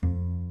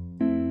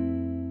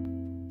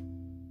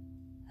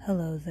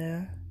Hello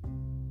there.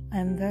 I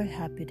am very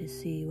happy to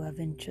see you have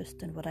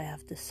interest in what I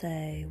have to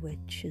say,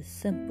 which is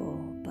simple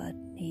but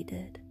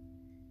needed.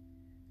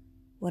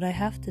 What I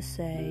have to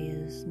say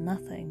is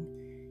nothing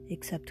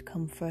except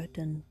comfort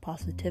and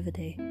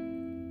positivity.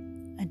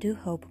 I do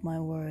hope my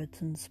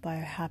words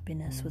inspire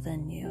happiness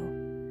within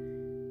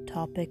you.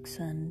 Topics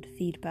and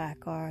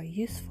feedback are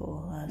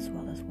useful as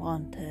well as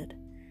wanted.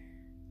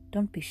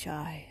 Don't be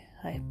shy.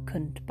 I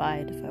couldn't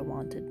bite if I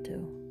wanted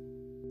to.